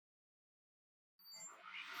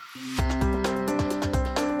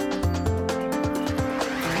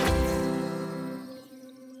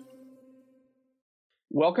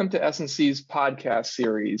Welcome to S&C's podcast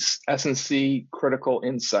series, S&C Critical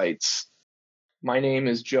Insights. My name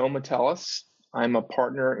is Joe Metellus. I'm a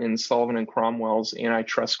partner in Sullivan & Cromwell's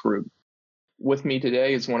antitrust group. With me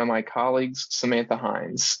today is one of my colleagues, Samantha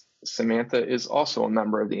Hines. Samantha is also a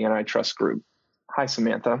member of the antitrust group. Hi,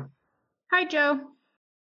 Samantha. Hi, Joe.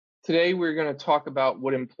 Today, we're going to talk about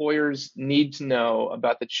what employers need to know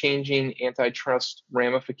about the changing antitrust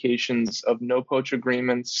ramifications of no-poach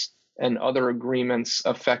agreements and other agreements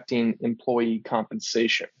affecting employee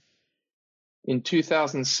compensation. In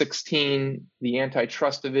 2016, the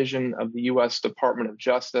Antitrust Division of the U.S. Department of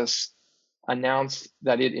Justice announced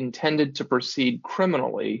that it intended to proceed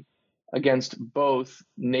criminally against both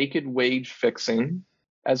naked wage fixing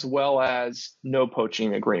as well as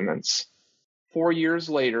no-poaching agreements. 4 years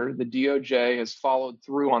later, the DOJ has followed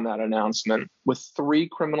through on that announcement with 3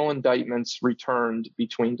 criminal indictments returned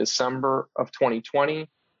between December of 2020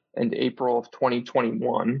 and April of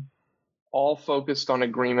 2021, all focused on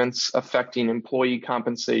agreements affecting employee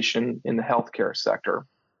compensation in the healthcare sector.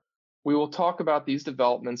 We will talk about these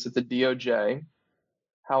developments at the DOJ,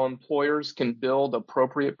 how employers can build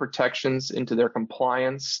appropriate protections into their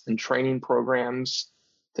compliance and training programs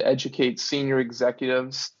to educate senior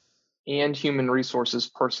executives and human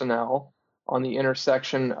resources personnel on the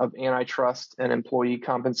intersection of antitrust and employee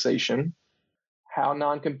compensation, how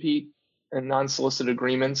non-compete and non-solicit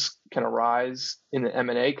agreements can arise in the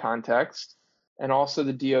M&A context, and also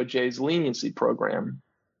the DOJ's leniency program.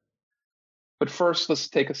 But first, let's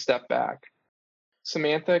take a step back.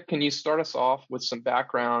 Samantha, can you start us off with some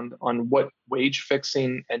background on what wage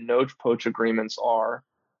fixing and no-poach agreements are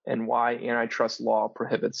and why antitrust law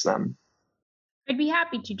prohibits them? I'd be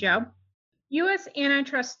happy to, Joe. U.S.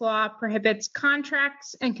 antitrust law prohibits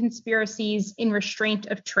contracts and conspiracies in restraint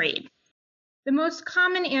of trade. The most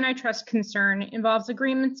common antitrust concern involves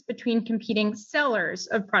agreements between competing sellers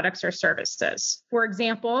of products or services. For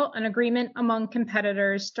example, an agreement among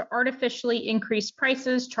competitors to artificially increase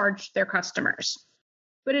prices charged to their customers.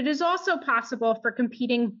 But it is also possible for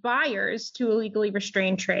competing buyers to illegally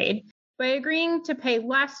restrain trade by agreeing to pay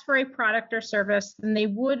less for a product or service than they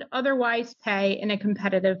would otherwise pay in a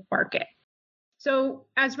competitive market. So,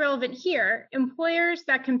 as relevant here, employers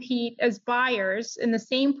that compete as buyers in the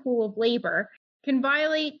same pool of labor can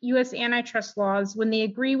violate U.S. antitrust laws when they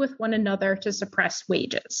agree with one another to suppress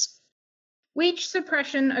wages. Wage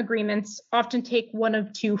suppression agreements often take one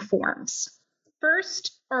of 2 forms.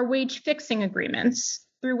 First are wage fixing agreements,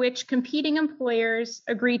 through which competing employers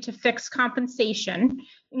agree to fix compensation,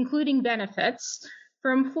 including benefits, for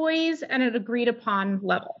employees at an agreed upon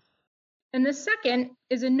level. And the second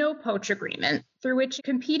is a no-poach agreement, through which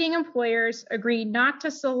competing employers agree not to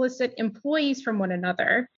solicit employees from one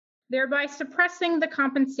another, thereby suppressing the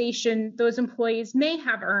compensation those employees may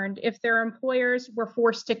have earned if their employers were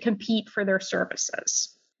forced to compete for their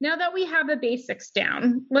services. Now that we have the basics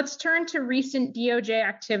down, let's turn to recent DOJ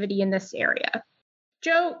activity in this area.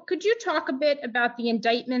 Joe, could you talk a bit about the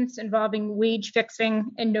indictments involving wage fixing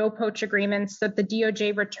and no-poach agreements that the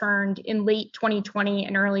DOJ returned in late 2020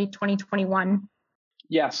 and early 2021?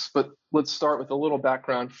 Yes, but let's start with a little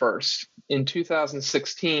background first. In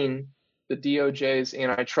 2016, the DOJ's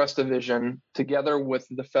Antitrust Division, together with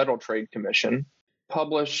the Federal Trade Commission,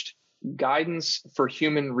 published Guidance for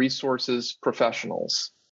Human Resources Professionals.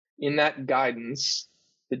 In that guidance,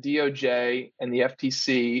 the DOJ and the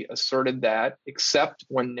FTC asserted that, except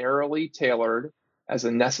when narrowly tailored as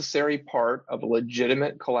a necessary part of a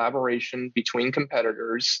legitimate collaboration between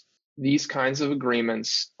competitors, these kinds of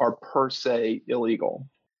agreements are per se illegal.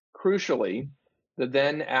 Crucially, the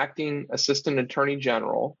then acting Assistant Attorney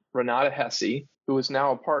General, Renata Hesse, who is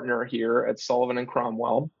now a partner here at Sullivan &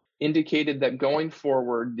 Cromwell, indicated that going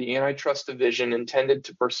forward, the Antitrust Division intended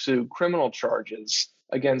to pursue criminal charges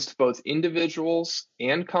against both individuals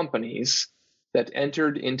and companies that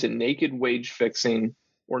entered into naked wage fixing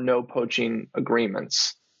or no-poaching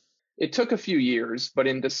agreements. It took a few years, but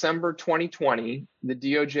in December 2020, the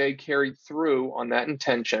DOJ carried through on that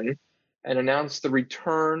intention and announced the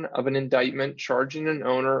return of an indictment charging an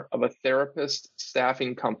owner of a therapist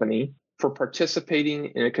staffing company for participating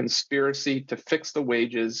in a conspiracy to fix the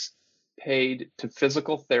wages paid to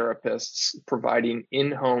physical therapists providing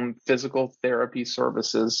in-home physical therapy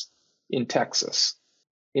services in Texas.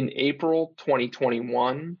 In April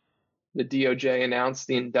 2021, the DOJ announced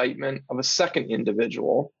the indictment of a second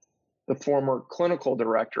individual, the former clinical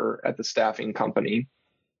director at the staffing company,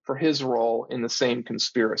 for his role in the same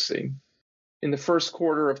conspiracy. In the first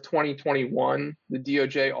quarter of 2021, the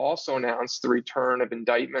DOJ also announced the return of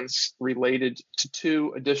indictments related to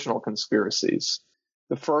 2 additional conspiracies.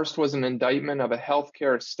 The first was an indictment of a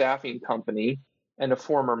healthcare staffing company and a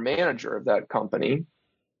former manager of that company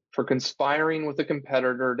for conspiring with a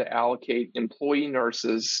competitor to allocate employee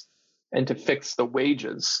nurses and to fix the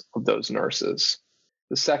wages of those nurses.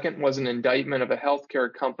 The second was an indictment of a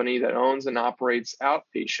healthcare company that owns and operates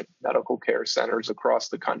outpatient medical care centers across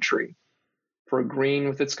the country for agreeing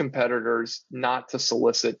with its competitors not to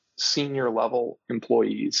solicit senior level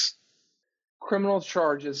employees. Criminal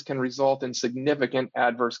charges can result in significant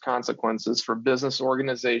adverse consequences for business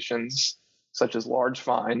organizations, such as large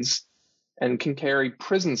fines, and can carry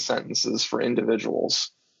prison sentences for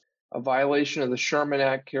individuals. A violation of the Sherman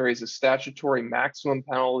Act carries a statutory maximum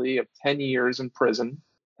penalty of 10 years in prison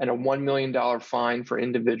and a $1 million fine for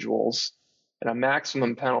individuals, and a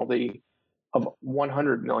maximum penalty of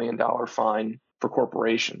 $100 million fine for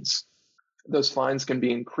corporations. Those fines can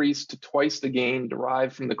be increased to twice the gain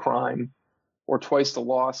derived from the crime or twice the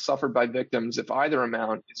loss suffered by victims if either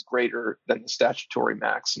amount is greater than the statutory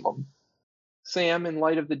maximum. Sam, in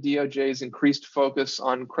light of the DOJ's increased focus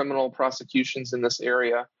on criminal prosecutions in this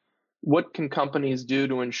area, what can companies do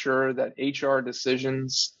to ensure that HR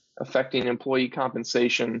decisions affecting employee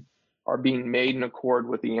compensation are being made in accord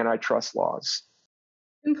with the antitrust laws?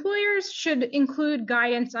 Employers should include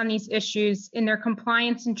guidance on these issues in their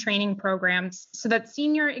compliance and training programs so that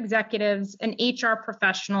senior executives and HR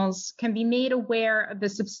professionals can be made aware of the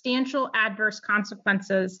substantial adverse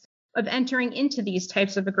consequences of entering into these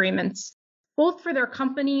types of agreements, both for their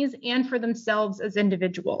companies and for themselves as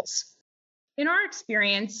individuals. In our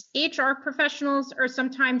experience, HR professionals are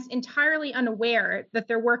sometimes entirely unaware that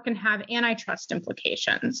their work can have antitrust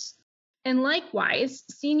implications. And likewise,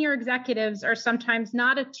 senior executives are sometimes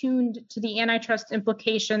not attuned to the antitrust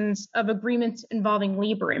implications of agreements involving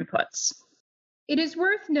labor inputs. It is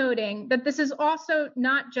worth noting that this is also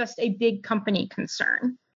not just a big company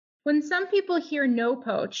concern. When some people hear no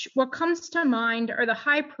poach, what comes to mind are the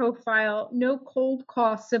high-profile, no cold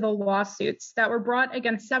call civil lawsuits that were brought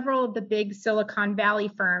against several of the big Silicon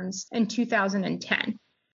Valley firms in 2010.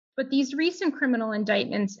 But these recent criminal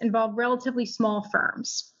indictments involve relatively small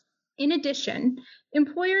firms. In addition,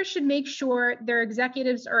 employers should make sure their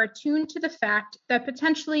executives are attuned to the fact that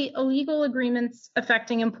potentially illegal agreements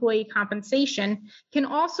affecting employee compensation can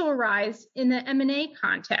also arise in the M&A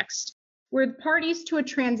context, where the parties to a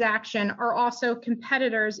transaction are also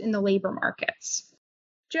competitors in the labor markets.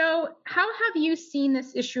 Joe, how have you seen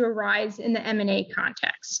this issue arise in the M&A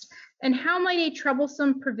context? And how might a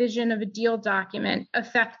troublesome provision of a deal document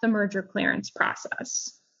affect the merger clearance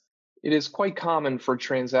process? It is quite common for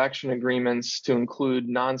transaction agreements to include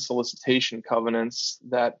non-solicitation covenants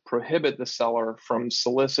that prohibit the seller from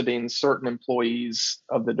soliciting certain employees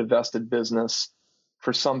of the divested business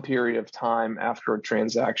for some period of time after a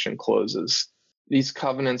transaction closes. These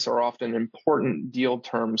covenants are often important deal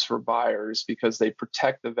terms for buyers because they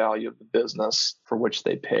protect the value of the business for which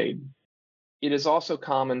they paid. It is also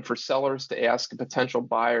common for sellers to ask a potential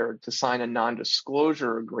buyer to sign a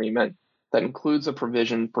non-disclosure agreement that includes a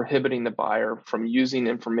provision prohibiting the buyer from using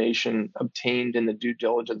information obtained in the due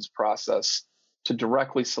diligence process to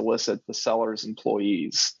directly solicit the seller's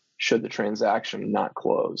employees should the transaction not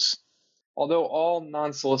close. Although all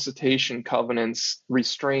non-solicitation covenants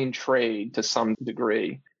restrain trade to some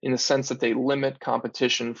degree, in the sense that they limit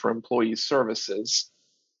competition for employee services,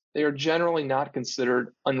 they are generally not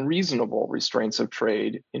considered unreasonable restraints of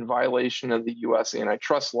trade in violation of the U.S.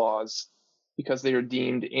 antitrust laws because they are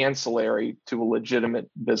deemed ancillary to a legitimate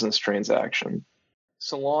business transaction.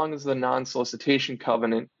 So long as the non-solicitation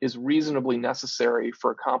covenant is reasonably necessary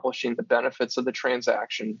for accomplishing the benefits of the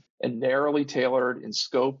transaction and narrowly tailored in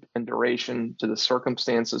scope and duration to the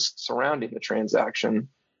circumstances surrounding the transaction,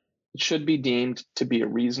 it should be deemed to be a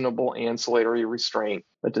reasonable ancillary restraint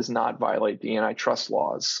that does not violate the antitrust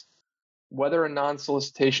laws. Whether a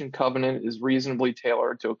non-solicitation covenant is reasonably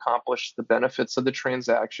tailored to accomplish the benefits of the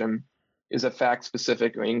transaction is a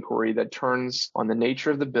fact-specific inquiry that turns on the nature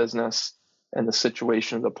of the business and the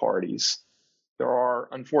situation of the parties. There are,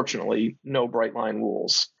 unfortunately, no bright-line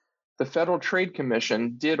rules. The Federal Trade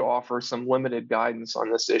Commission did offer some limited guidance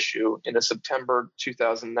on this issue in a September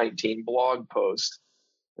 2019 blog post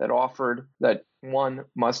that offered that one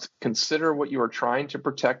must consider what you are trying to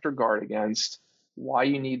protect or guard against, why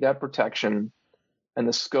you need that protection, and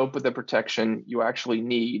the scope of the protection you actually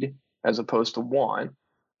need as opposed to want,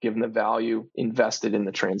 given the value invested in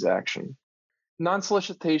the transaction.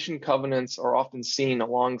 Non-solicitation covenants are often seen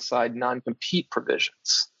alongside non-compete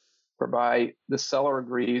provisions, whereby the seller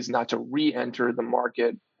agrees not to re-enter the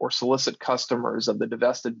market or solicit customers of the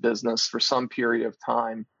divested business for some period of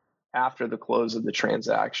time after the close of the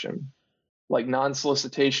transaction. Like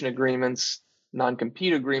non-solicitation agreements,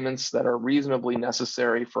 non-compete agreements that are reasonably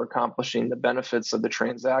necessary for accomplishing the benefits of the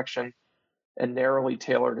transaction and narrowly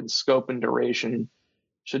tailored in scope and duration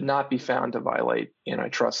should not be found to violate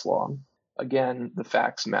antitrust law. Again, the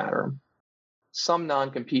facts matter. Some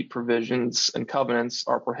non-compete provisions and covenants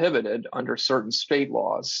are prohibited under certain state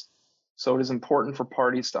laws, so it is important for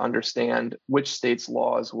parties to understand which state's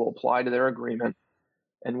laws will apply to their agreement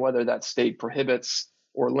and whether that state prohibits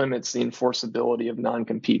or limits the enforceability of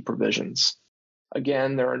non-compete provisions.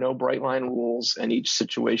 Again, there are no bright line rules, and each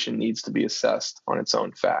situation needs to be assessed on its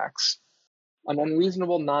own facts. An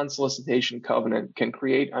unreasonable non-solicitation covenant can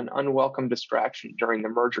create an unwelcome distraction during the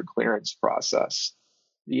merger clearance process.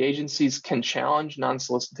 The agencies can challenge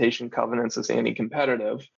non-solicitation covenants as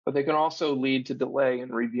anti-competitive, but they can also lead to delay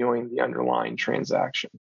in reviewing the underlying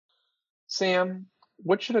transaction. Sam,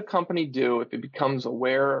 what should a company do if it becomes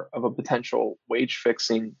aware of a potential wage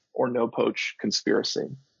fixing or no-poach conspiracy?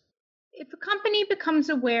 If a company becomes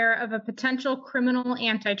aware of a potential criminal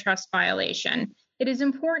antitrust violation, it is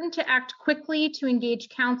important to act quickly to engage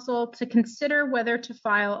counsel to consider whether to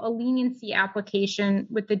file a leniency application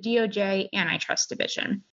with the DOJ Antitrust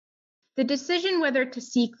Division. The decision whether to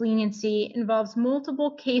seek leniency involves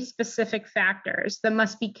multiple case-specific factors that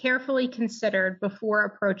must be carefully considered before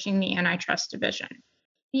approaching the Antitrust Division.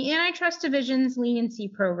 The Antitrust Division's leniency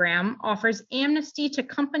program offers amnesty to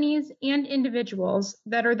companies and individuals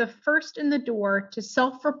that are the first in the door to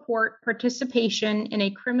self-report participation in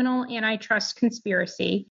a criminal antitrust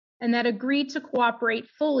conspiracy and that agree to cooperate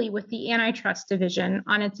fully with the Antitrust Division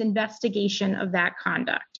on its investigation of that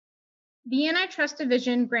conduct. The Antitrust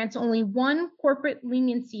Division grants only one corporate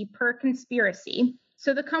leniency per conspiracy,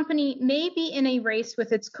 so the company may be in a race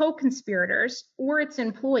with its co-conspirators or its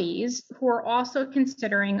employees who are also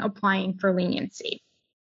considering applying for leniency.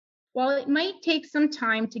 While it might take some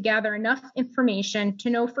time to gather enough information to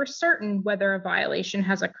know for certain whether a violation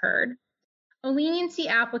has occurred, a leniency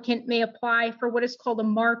applicant may apply for what is called a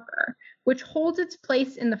marker, which holds its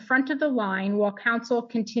place in the front of the line while counsel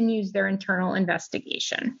continues their internal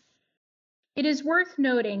investigation. It is worth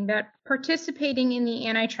noting that participating in the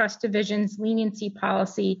Antitrust Division's leniency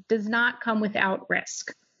policy does not come without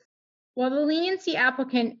risk. While the leniency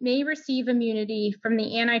applicant may receive immunity from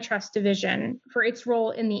the Antitrust Division for its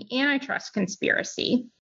role in the antitrust conspiracy,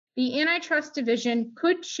 the Antitrust Division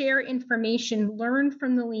could share information learned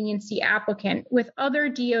from the leniency applicant with other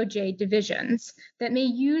DOJ divisions that may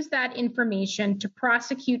use that information to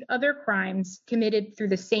prosecute other crimes committed through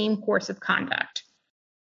the same course of conduct.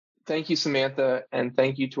 Thank you, Samantha, and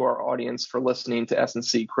thank you to our audience for listening to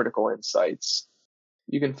S&C Critical Insights.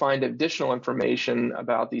 You can find additional information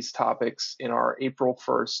about these topics in our April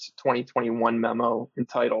 1st, 2021 memo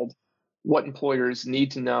entitled, What Employers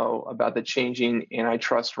Need to Know About the Changing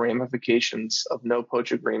Antitrust Ramifications of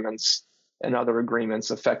No-Poach Agreements and Other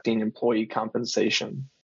Agreements Affecting Employee Compensation,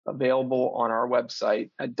 available on our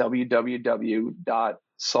website at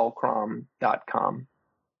www.sulcrom.com.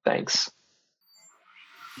 Thanks.